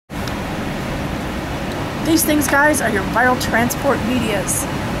these things, guys, are your viral transport medias.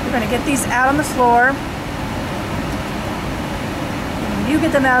 You're going to get these out on the floor. And when you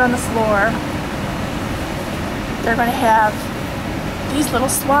get them out on the floor, they're going to have these little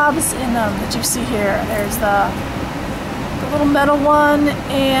swabs in them that you see here. There's the little metal one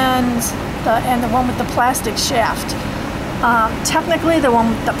and the one with the plastic shaft. Technically, the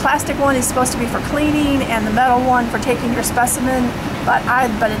plastic one is supposed to be for cleaning, and the metal one for taking your specimen.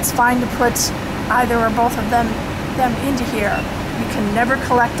 But it's fine to put either or both of them into here. You can never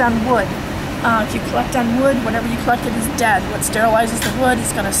collect on wood. If you collect on wood, whatever you collected is dead. What sterilizes the wood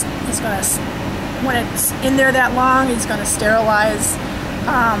is gonna when it's in there that long, it's gonna sterilize.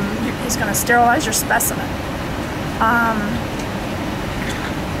 It's gonna sterilize your specimen.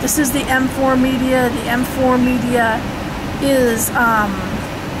 This is the M4 media. The M4 media is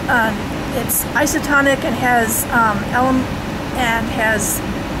it's isotonic and has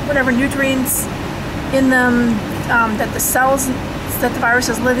whatever nutrients in them that the cells that the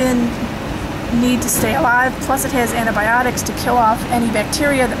viruses live in need to stay alive. Plus, it has antibiotics to kill off any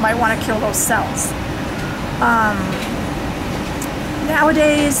bacteria that might want to kill those cells.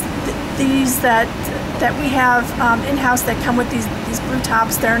 Nowadays, these that we have in-house that come with these blue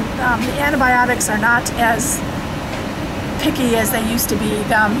tops, the antibiotics are not as picky as they used to be.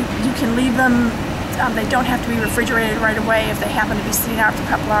 You can leave them. They don't have to be refrigerated right away. If they happen to be sitting out for a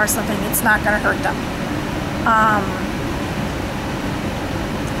couple hours or something, it's not going to hurt them.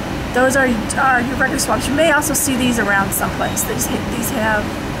 Those are your regular swabs. You may also see these around someplace. These have,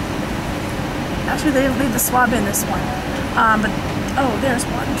 actually they leave the swab in this one. But, oh, there's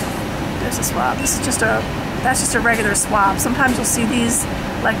one. There's a swab. This is that's just a regular swab. Sometimes you'll see these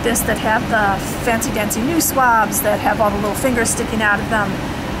like this that have the fancy-dancy new swabs that have all the little fingers sticking out of them.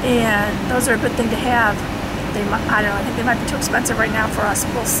 And those are a good thing to have. I don't know, I think they might be too expensive right now for us.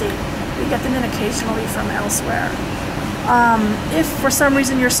 We'll see. We get them in occasionally from elsewhere. If for some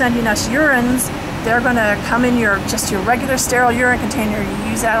reason you're sending us urines, they're going to come in your regular sterile urine container you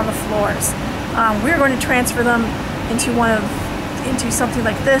use out on the floors. We're going to transfer them into into something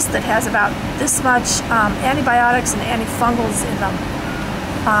like this that has about this much antibiotics and antifungals in them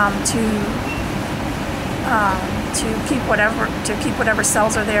to keep whatever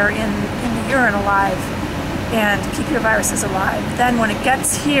cells are there in the urine alive and keep your viruses alive. Then when it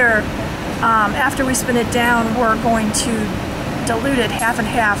gets here, after we spin it down, we're going to dilute it half and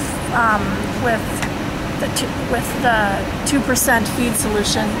half with the 2% feed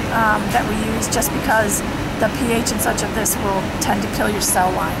solution that we use, just because the pH and such of this will tend to kill your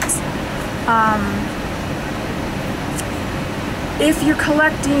cell lines. If you're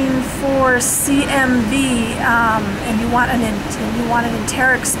collecting for CMV and you want an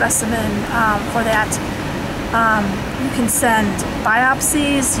enteric specimen for that, you can send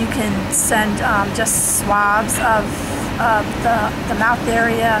biopsies. You can send just swabs of the mouth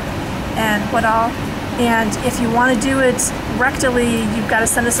area and what all. And if you want to do it rectally, you've got to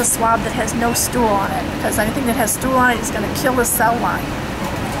send us a swab that has no stool on it, because anything that has stool on it is going to kill the cell line.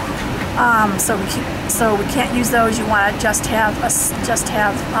 So we can't use those. You want to just have a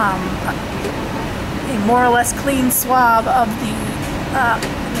more or less clean swab of the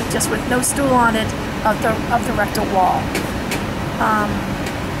just with no stool on it of the rectal wall.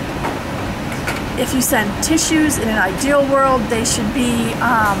 If you send tissues, in an ideal world, they should be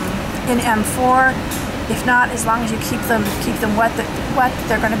in M4. If not, as long as you keep them wet,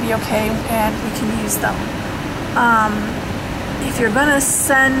 they're going to be okay, and we can use them. If you're going to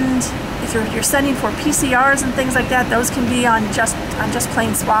send, if you're sending for PCRs and things like that, those can be on just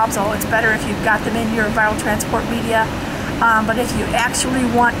plain swabs. Although it's better if you've got them in your viral transport media. But if you actually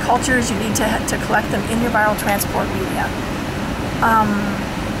want cultures, you need to collect them in your viral transport media.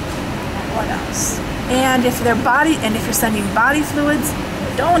 What else? And if you're sending body fluids,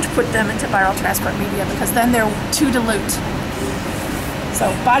 don't put them into viral transport media, because then they're too dilute. So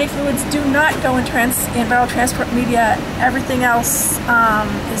body fluids do not go in viral transport media. Everything else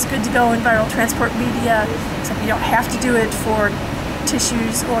is good to go in viral transport media, except you don't have to do it for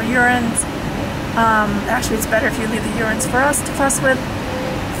tissues or urines. Actually, it's better if you leave the urines for us to fuss with.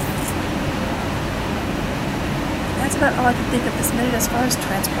 That's about all I can think of this minute as far as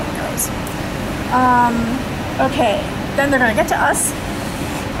transport goes. Okay, then they're going to get to us,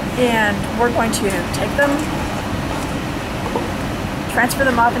 and we're going to take them, transfer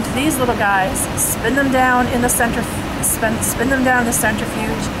them up into these little guys, spin them down in the spin them down in the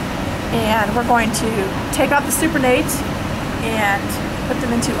centrifuge, and we're going to take out the supernate and put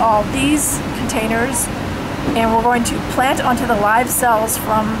them into all these containers, and we're going to plant onto the live cells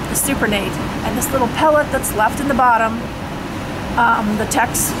from the supernate. And this little pellet that's left in the bottom, the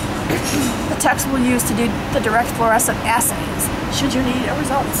techs the techs will use to do the direct fluorescent assays, should you need a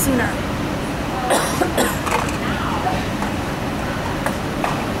result sooner.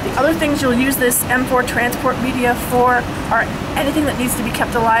 The other things you'll use this M4 transport media for are anything that needs to be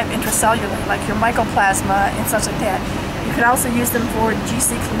kept alive intracellularly, like your mycoplasma and such like that. You can also use them for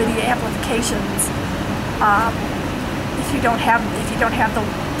GC chlamydia amplifications. If you don't have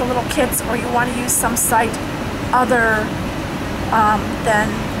the little kits, or you want to use some site other than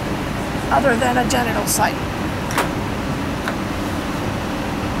a genital site.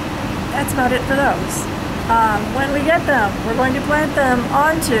 That's about it for those. When we get them, we're going to plant them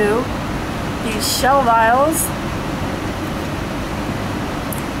onto these shell vials,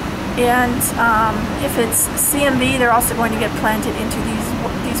 and if it's CMV, they're also going to get planted into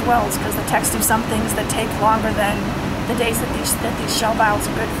these wells, because the techs do some things that take longer than the days that these shell vials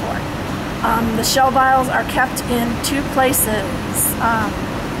are good for. The shell vials are kept in two places.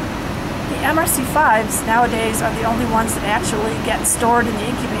 The MRC5s nowadays are the only ones that actually get stored in the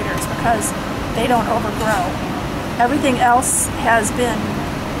incubators because they don't overgrow. Everything else has been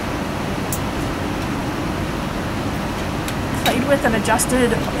played with and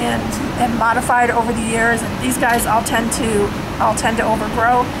adjusted and modified over the years, and these guys all tend to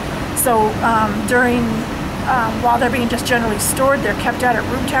overgrow. So while they're being just generally stored, they're kept out at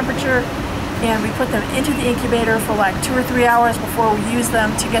room temperature, and we put them into the incubator for like 2 or 3 hours before we use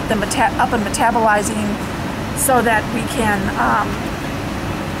them to get them up and metabolizing, so that we can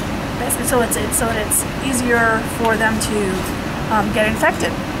basically so that it's easier for them to get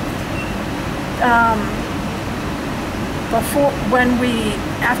infected.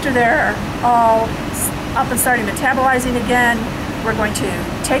 After they're all up and starting metabolizing again, we're going to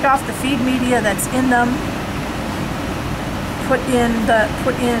take off the feed media that's in them, put in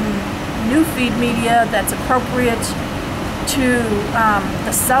new feed media that's appropriate to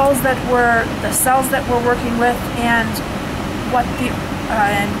the cells that we're working with, and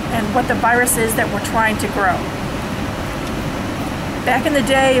what the virus is that we're trying to grow. Back in the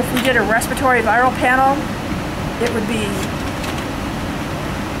day, if we did a respiratory viral panel, it would be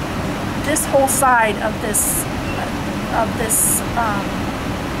this whole side of this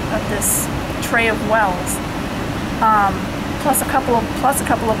tray of wells, plus a couple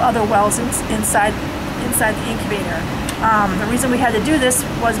of other wells inside the incubator. The reason we had to do this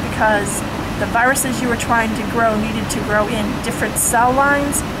was because the viruses you were trying to grow needed to grow in different cell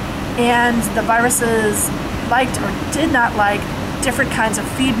lines, and the viruses liked or did not like different kinds of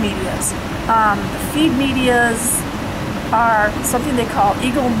feed medias. The feed medias are something they call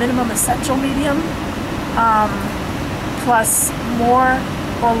Eagle minimum essential medium, plus more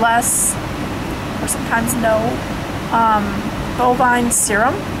or less, or sometimes no, bovine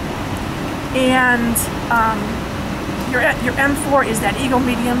serum, and your M4 is that Eagle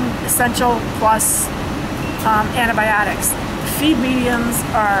medium essential plus antibiotics. The feed mediums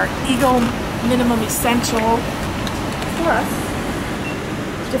are Eagle minimum essential plus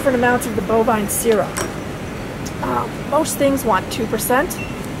different amounts of the bovine serum. Most things want 2%.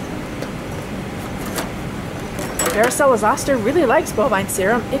 Varicella zoster really likes bovine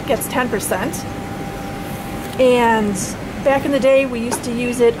serum. It gets 10%. And back in the day, we used to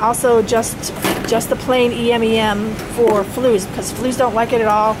use it also just the plain EMEM for flus, because flus don't like it at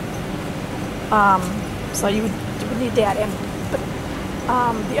all. So you would need that. But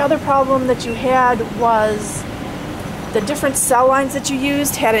the other problem that you had was the different cell lines that you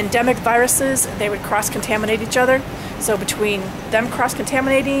used had endemic viruses. They would cross-contaminate each other. So between them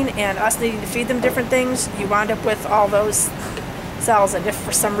cross-contaminating and us needing to feed them different things, you wound up with all those cells. And if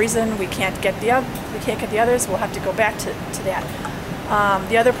for some reason we can't get the others, we'll have to go back to that.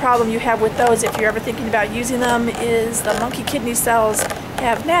 The other problem you have with those, if you're ever thinking about using them, is the monkey kidney cells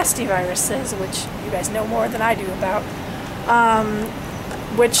have nasty viruses, which you guys know more than I do about,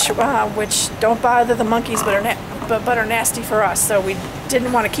 which don't bother the monkeys but are nasty for us. So we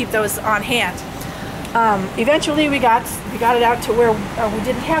didn't want to keep those on hand. Eventually we got it out to where we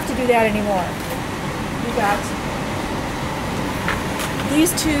didn't have to do that anymore. We got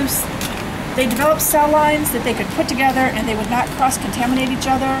these two. They developed cell lines that they could put together and they would not cross-contaminate each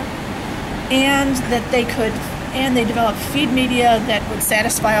other, and they developed feed media that would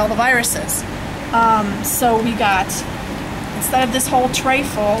satisfy all the viruses. So we got, instead of this whole tray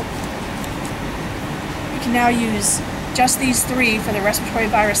full, we can now use just these 3 for the respiratory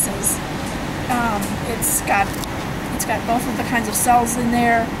viruses. It's got both of the kinds of cells in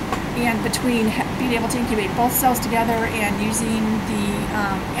there, and between being able to incubate both cells together and using the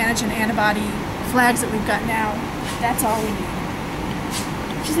antigen antibody flags that we've got now, that's all we need,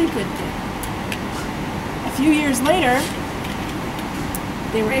 which is a good thing. A few years later,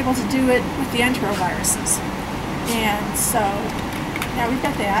 they were able to do it with the enteroviruses. And so now we've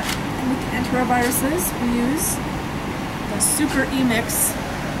got that. And with the enteroviruses, we use the super emix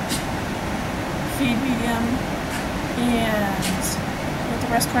feed medium, and with the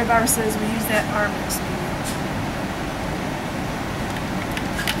respiratory viruses, we use that RMix medium.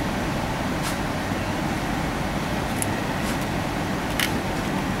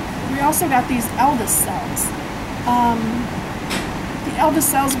 We also got these eldest cells. The eldest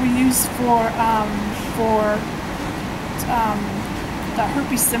cells we use for the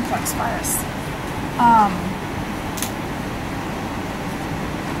herpes simplex virus.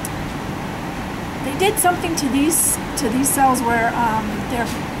 They did something to these cells where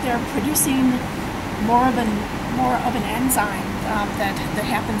they're producing more of an enzyme that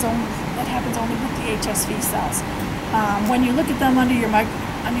happens only with the HSV cells. When you look at them under your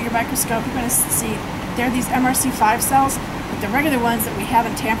microscope, you're going to see they're these MRC5 cells, but the regular ones that we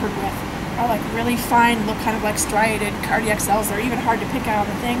haven't tampered with are like really fine, look kind of like striated cardiac cells. They're even hard to pick out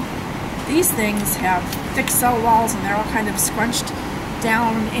on the thing. These things have thick cell walls, and they're all kind of scrunched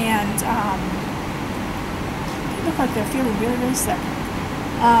down, and they look like they're feeling really, really sick.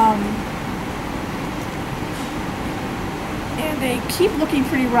 And they keep looking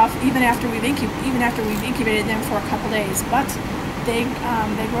pretty rough even after we've incubated them for a couple days. But they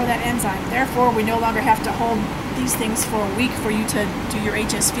grow that enzyme. Therefore, we no longer have to hold these things for a week for you to do your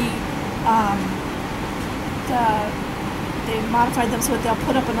HSV. They modified them so that they'll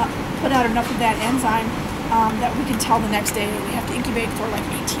put out enough of that enzyme that we can tell the next day. We have to incubate for like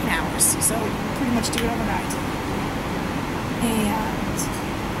 18 hours, so we pretty much do it overnight. And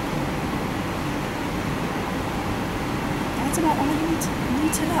that's about all you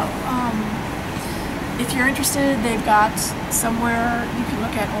need to know. If you're interested, they've got somewhere you can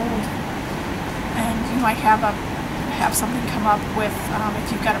look at old, and you might have something come up with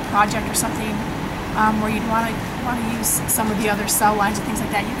if you've got a project or something where you'd want to use some of the other cell lines and things like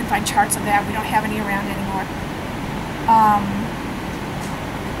that. You can find charts of that. We don't have any around anymore.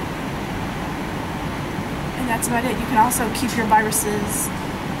 And that's about it. You can also keep your viruses.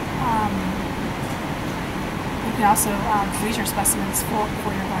 You can also freeze your specimens for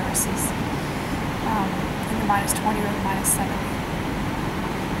your viruses in the -20 or the -70.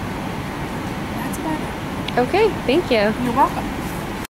 That's about it. Okay, thank you. You're welcome.